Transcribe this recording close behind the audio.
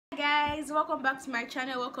guys, welcome back to my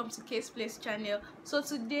channel. Welcome to Case Place channel. So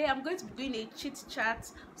today I'm going to be doing a chit chat.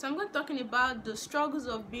 So I'm going to be talking about the struggles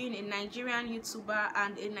of being a Nigerian YouTuber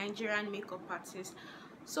and a Nigerian makeup artist.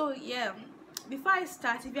 So yeah, before I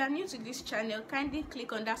start, if you are new to this channel, kindly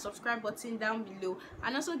click on that subscribe button down below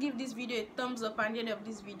and also give this video a thumbs up at the end of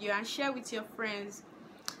this video and share with your friends.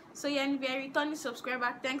 So yeah, and if you're a returning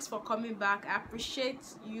subscriber, thanks for coming back. I appreciate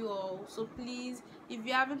you all. So please, if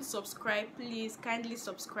you haven't subscribed, please kindly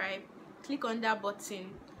subscribe. Click on that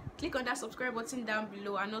button, click on that subscribe button down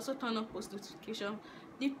below, and also turn on post notification.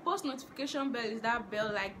 The post notification bell is that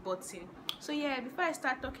bell like button. So yeah, before I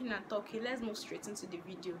start talking, let's move straight into the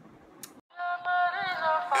video.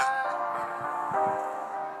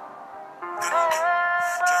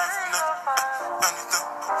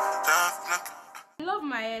 I love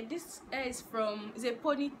my hair. This hair is a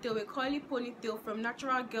ponytail. We call it Ponytail from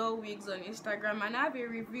Natural Girl Wigs on Instagram, and I have a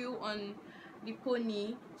review on the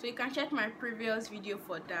pony, so you can check my previous video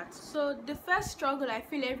for that. So the first struggle I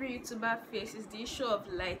feel every YouTuber faces is the issue of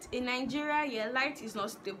light. In Nigeria, yeah, light is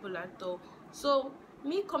not stable at all. So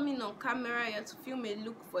me coming on camera here to film a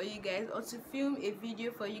look for you guys or to film a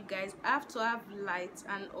video for you guys, I have to have light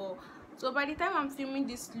and all. So by the time I'm filming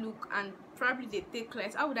this look and probably they take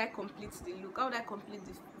lights, how would I complete the look? How would I complete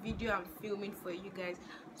the video I'm filming for you guys?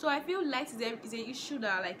 So I feel light is an issue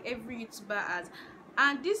that like every YouTuber has,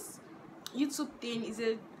 and this YouTube thing is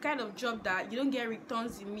a kind of job that you don't get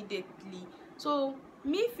returns immediately. So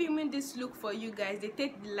me filming this look for you guys, they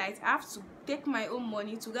take the light. I have to take my own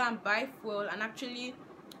money to go and buy fuel and actually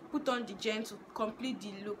put on the gen to complete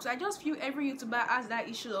the look. So I just feel every YouTuber has that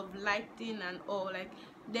issue of lighting and all, like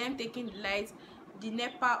them taking the light, the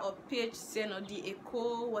NEPA or PHCN or the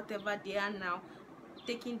Eco, whatever they are now,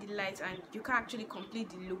 taking the light, and you can't actually complete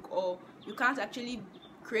the look, or you can't actually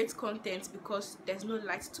create content because there's no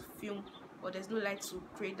light to film or there's no light to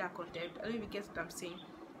create that content. I don't even get what I'm saying.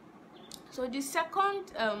 So the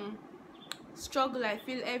second struggle I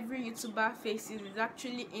feel every YouTuber faces is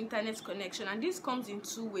actually internet connection, and this comes in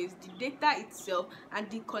two ways: the data itself and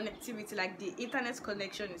the connectivity, like the internet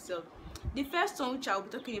connection itself. The first one, which I'll be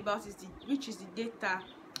talking about, is the data.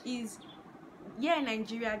 Is here in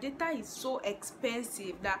Nigeria, data is so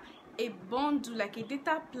expensive that a bundle, like a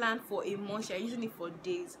data plan for a month, you're using it for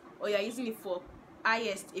days, or you're using it for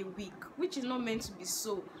highest a week, which is not meant to be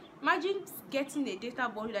so. Imagine getting a data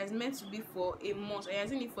bundle that is meant to be for a month and you're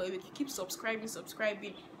using it for a week. You keep subscribing,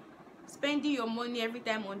 spending your money every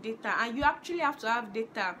time on data, and you actually have to have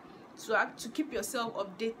data to keep yourself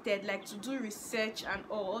updated, like to do research and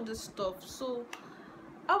all this stuff. So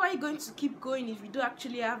how are you going to keep going if you don't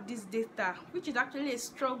actually have this data, which is actually a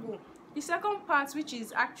struggle? The second part, which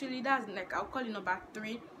is actually, that's like, I'll call it number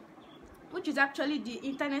 3, which is actually the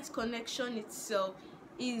internet connection itself,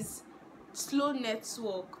 is slow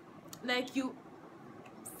network. Like, you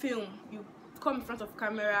film, you come in front of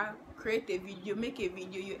camera, create a video, make a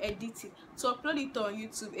video, you edit it to upload it on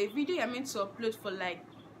YouTube. A video you're meant to upload for like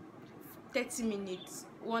 30 minutes,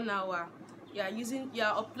 1 hour, you're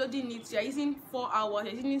uploading it, you're using 4 hours,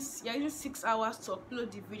 you're using 6 hours to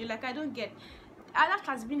upload the video. Like, I don't get that.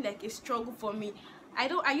 Has been like a struggle for me.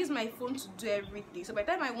 I use my phone to do everything, so by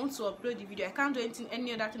the time I want to upload the video, I can't do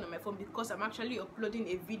any other thing on my phone because I'm actually uploading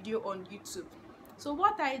a video on YouTube. So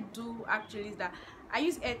what I do actually is that I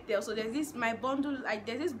use Airtel. So there's this bundle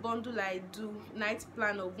I do, night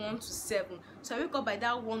plan of 1 to 7. So I wake up by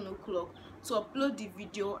that 1 o'clock to upload the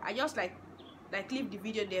video. I just like leave the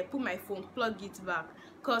video there, put my phone, plug it back,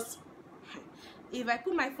 because if I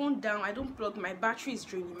put my phone down, I don't plug, my battery is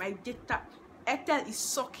draining, my data, Airtel is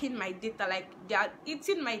sucking my data, like they are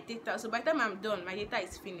eating my data. So by the time I'm done, my data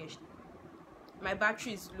is finished, my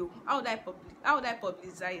battery is low. How would I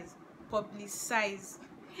publicize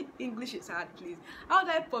English is hard, please. How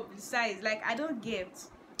would I publicize? Like, I don't get.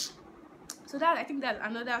 So that, I think that's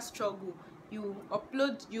another struggle. You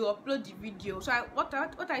upload the video. So what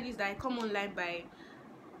I do is that I come online by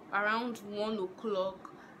around 1 o'clock.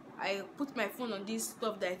 I put my phone on this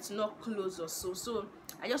stuff that it's not close or so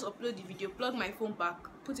I just upload the video, plug my phone back,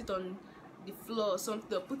 put it on the floor or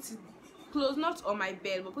something, or put it close, not on my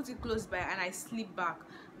bed, but put it close by, and I sleep back. By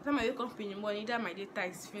the time I wake up in the morning, either my data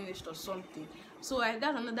is finished or something. So that's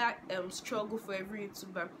another struggle for every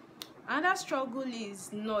YouTuber. Another struggle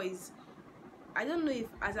is noise. I don't know if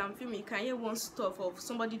as I'm filming you can hear one stuff of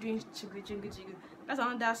somebody doing jiggle. That's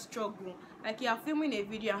another struggle. Like, you are filming a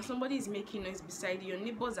video and somebody is making noise beside you, your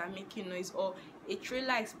neighbors are making noise, or a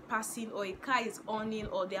trailer is passing, or a car is on,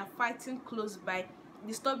 or they are fighting close by,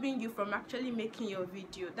 disturbing you from actually making your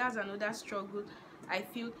video. That's another struggle I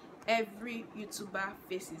feel every YouTuber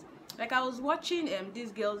faces. Like, I was watching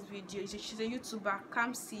this girl's video. She's a YouTuber,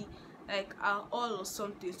 Kamsi, like our all or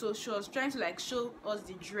something. So she was trying to like show us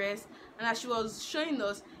the dress, and as she was showing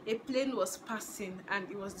us, a plane was passing and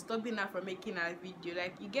it was disturbing her from making her video.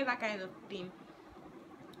 Like, you get that kind of thing.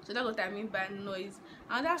 So that's what I mean by noise.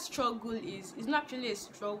 Another struggle is, it's not actually a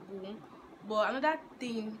struggle, but another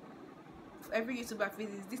thing every YouTuber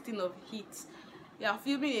faces, this thing of heat. You are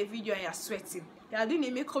filming a video and you are sweating. You are doing a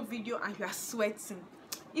makeup video and you are sweating.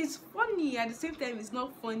 It's funny, at the same time it's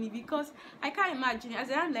not funny, because I can't imagine, as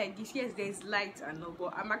I am like this, yes there is light and all,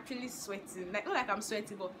 but I'm actually sweating. Like, not like I'm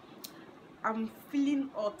sweating, but I'm feeling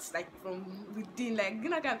hot, like from within. Like, you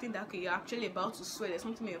know, kind of thing that, okay, you're actually about to sweat, there's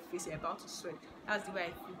something in your face, you're about to sweat. That's the way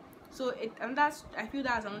I feel. So and that's, I feel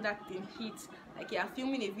that's another thing, heat. Like, you're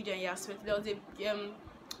filming a video and you're sweating. There was a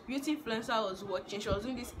beauty influencer I was watching. She was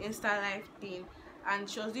doing this Insta live thing, and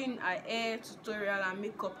she was doing her hair tutorial and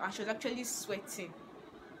makeup, and she was actually sweating.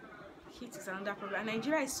 Heat is another problem. And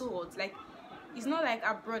Nigeria is so hot. Like, it's not like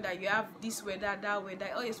abroad that you have this weather, that weather.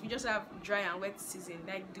 Oh yes, we just have dry and wet season.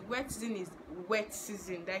 Like, the wet season is wet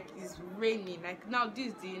season, like it's raining. Like, now this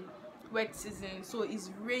is the wet season, so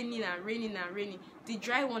it's raining and raining and raining. The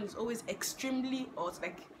dry one is always extremely hot.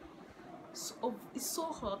 Like, so it's so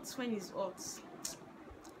hot when it's hot.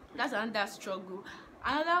 That's another struggle.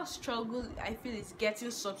 Another struggle I feel is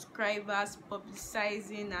getting subscribers,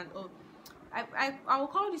 publicizing and all. I will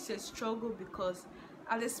call this a struggle, because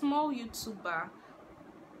as a small YouTuber,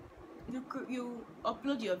 you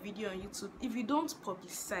upload your video on YouTube. If you don't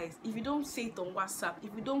publicize, if you don't say it on WhatsApp, if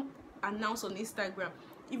you don't announce on Instagram,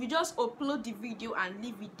 if you just upload the video and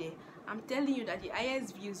leave it there, I'm telling you that the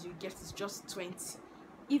highest views you get is just 20.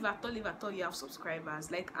 If at all you have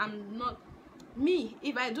subscribers. Like, I'm not me,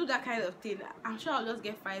 if I do that kind of thing, I'm sure I'll just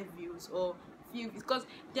get 5 views or few, because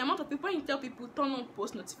the amount of people, when you tell people turn on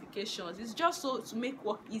post notifications, it's just so to make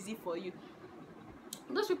work easy for you.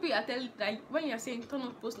 Those people you are telling, like, when you are saying turn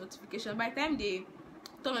on post notifications, by the time they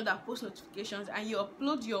turn on that post notifications and you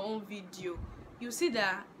upload your own video, you see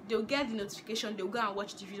that they'll get the notification, they'll go and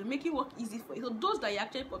watch the video, make it work easy for you. So those that you're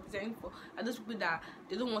actually publicizing for are those people that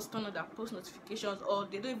they don't want to turn on that post notifications, or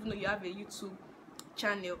they don't even know you have a YouTube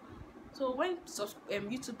channel. So when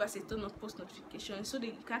YouTubers say turn on post notifications, so they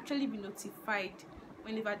can actually be notified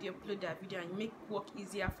whenever they upload their video, and make work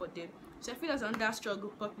easier for them. So I feel that's another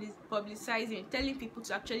struggle, publicizing, telling people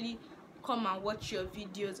to actually come and watch your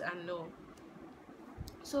videos and all.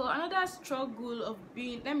 So another struggle of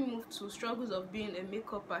being, let me move to struggles of being a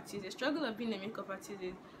makeup artist. The struggle of being a makeup artist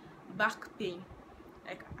is back pain.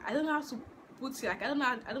 Like, I don't know how to put it, like, I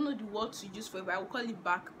don't know the word to use for it, but I will call it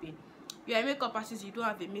back pain. You're a makeup artist, you don't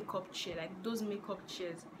have a makeup chair, like those makeup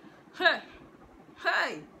chairs.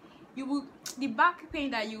 Hey, you will, the back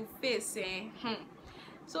pain that you face,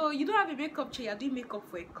 So you don't have a makeup chair, you're doing makeup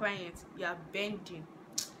for a client, you are bending.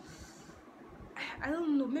 I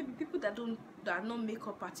don't know, maybe people that are not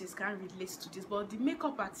makeup artists can't relate to this, but the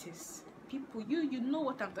makeup artists, people, you know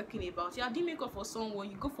what I'm talking about. You are doing makeup for someone,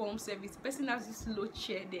 you go for home service, the person has this low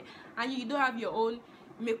chair there, and you don't have your own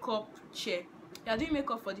makeup chair. You are doing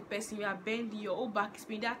makeup for the person, you are bending, your whole back is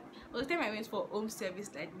pain. That was the time I went for home service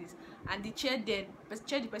like this, and the chair there,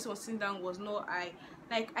 the person was sitting down was not high.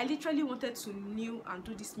 Like, I literally wanted to kneel and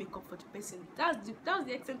do this makeup for the person. That was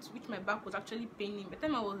the extent to which my back was actually paining. By the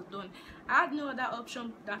time I was done, I had no other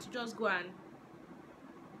option than to just go and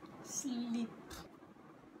sleep.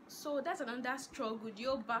 So that's another struggle, the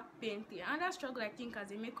whole back pain thing. Another struggle I think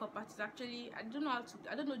as a makeup artist, actually, I don't know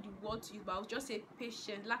the word to use, but I would just say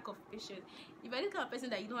patience, lack of patience. If you're the kind of person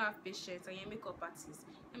that you don't have patience and you're a makeup artist,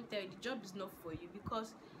 let me tell you, the job is not for you,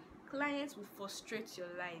 because clients will frustrate your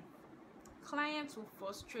life. Clients will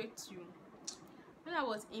frustrate you. When I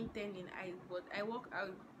was interning, I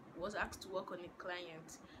was asked to work on a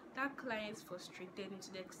client. That client frustrated me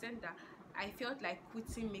to the extent that I felt like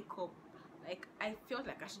quitting makeup. Like, I felt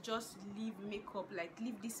like I should just leave makeup, like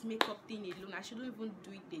leave this makeup thing alone. I shouldn't even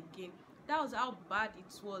do it again. That was how bad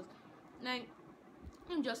it was. Now,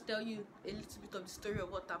 let me just tell you a little bit of the story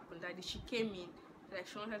of what happened. That she came in, like,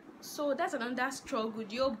 she wanted. So that's another struggle,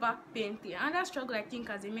 the whole back pain thing. Another struggle I think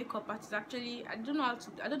as a makeup artist, actually, I don't know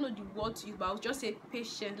the word to use, but I would just say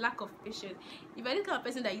patience, lack of patience. If you're the kind of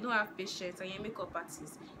person that you don't have patience and you're a makeup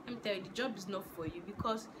artist, let me tell you, the job is not for you,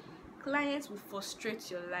 because clients will frustrate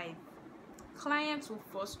your life. Clients will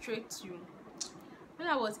frustrate you. When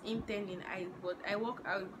I was interning, I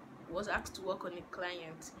was asked to work on a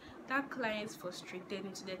client. That client frustrated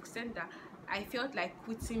me to the extent that I felt like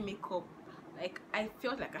quitting makeup. Like, I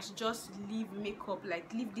felt like I should just leave makeup,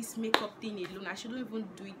 like leave this makeup thing alone. I shouldn't even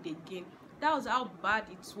do it again. That was how bad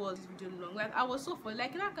it was, video long. Like, I was so for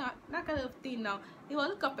like that kind of thing. Now, if I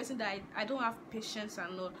look at a person that I don't have patience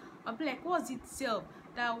and all, I'll be like, what's it self?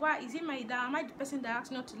 that why is it my that am I the person that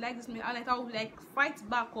asked not to like this makeup? I like I would like fight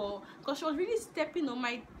back, or because she was really stepping on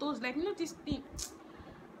my toes, like, you know, this thing.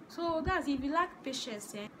 So that's if you lack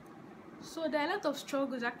patience, eh? So there are a lot of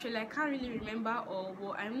struggles actually. I can't really remember all,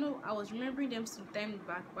 but I know I was remembering them some time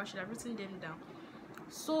back, but I should have written them down.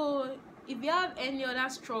 So if you have any other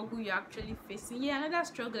struggle you're actually facing, yeah, another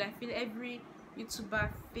struggle I feel every YouTuber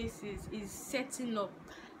faces is setting up.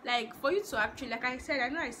 Like, for you to actually, like I said, I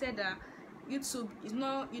know I said that YouTube is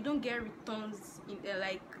not, you don't get returns in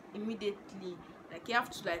like immediately. Like, you have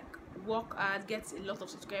to like work hard, get a lot of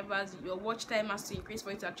subscribers, your watch time has to increase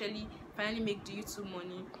for you to actually finally make the YouTube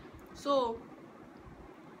money. So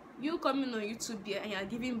you coming on YouTube here and you're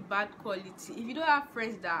giving bad quality, if you don't have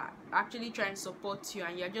friends that actually try and support you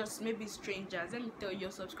and you're just maybe strangers, let me tell you,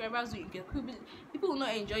 your subscribers will get, people will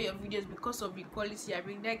not enjoy your videos because of the quality. I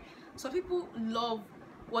mean, like, some people love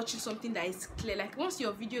watching something that is clear. Like, once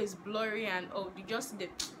your video is blurry and oh, they just the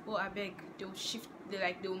oh, I beg, they'll shift,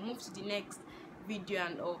 they'll move to the next video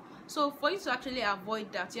and all. So for you to actually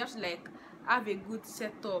avoid that, you have to like have a good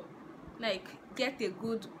setup, like get a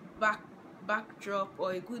good backdrop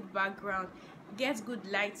or a good background, get good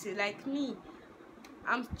lighting. Like me,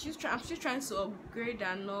 I'm still trying to upgrade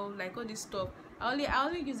and all, like all this stuff. I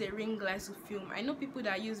only use a ring light to film. I know people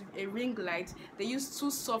that use a ring light, they use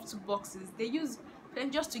two soft boxes, they use them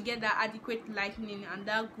just to get that adequate lighting and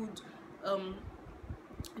that good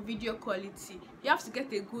video quality. You have to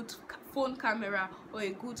get a good phone camera or a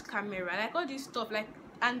good camera, like all this stuff, like,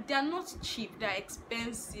 and they're not cheap, they're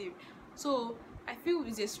expensive. So I feel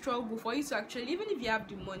it's a struggle for you to actually, even if you have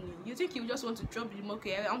the money, you think you just want to drop the money.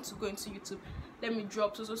 Okay, I want to go into YouTube, let me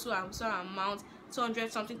drop so amount,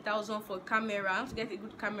 200 something thousand for camera. I want to get a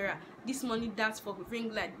good camera, this money, that's for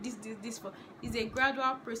ring light, this for. It's a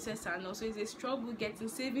gradual process, and also it's a struggle getting,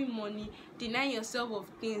 saving money, denying yourself of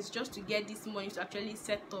things just to get this money to actually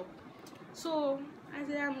set up. So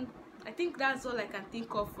I think that's all I can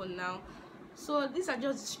think of for now. So these are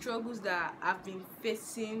just the struggles that I've been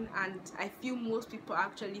facing, and I feel most people are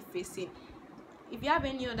actually facing. If you have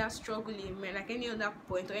any other struggle in mind, like any other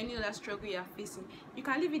point or any other struggle you are facing, you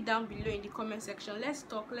can leave it down below in the comment section. Let's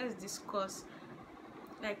talk, let's discuss.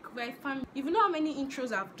 Like, we're family. If you know how many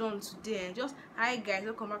intros I've done today, just hi guys,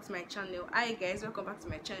 welcome back to my channel, hi guys, welcome back to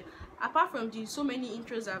my channel. Apart from the so many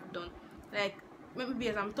intros I've done, like maybe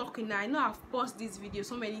as I'm talking now, I know I've paused this video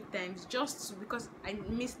so many times just because I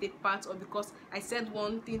missed a part, or because I said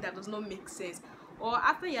one thing that does not make sense, or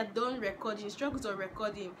after you're done recording, struggles of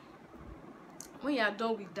recording, when you are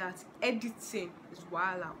done with that, editing is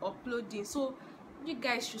voila, uploading. So you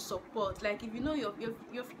guys should support. Like, if you know if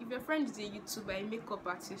your friend is a YouTuber, a makeup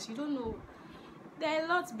artist, you don't know, there are a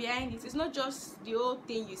lot behind it. It's not just the whole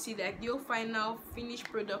thing you see, like the whole final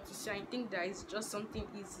finished product you see, and you think that is just something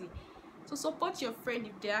easy. So support your friend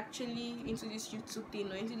if they're actually into this YouTube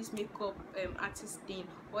thing or into this makeup artist thing,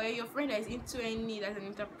 or your friend that is into any, that's an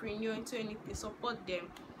entrepreneur, into anything, support them.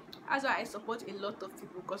 That's why I support a lot of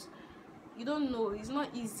people, because you don't know, it's not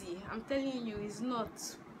easy. I'm telling you, it's not.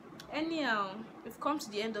 Anyhow, we've come to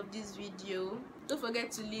the end of this video. Don't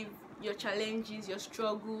forget to leave your challenges, your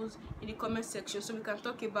struggles in the comment section so we can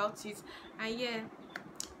talk about it. And yeah,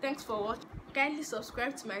 thanks for watching. Kindly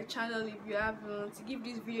subscribe to my channel if you haven't. Give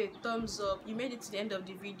this video a thumbs up. You made it to the end of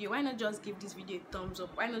the video, why not just give this video a thumbs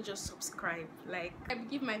up? Why not just subscribe? Like,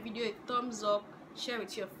 give my video a thumbs up, share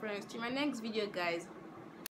with your friends. Till my next video, guys.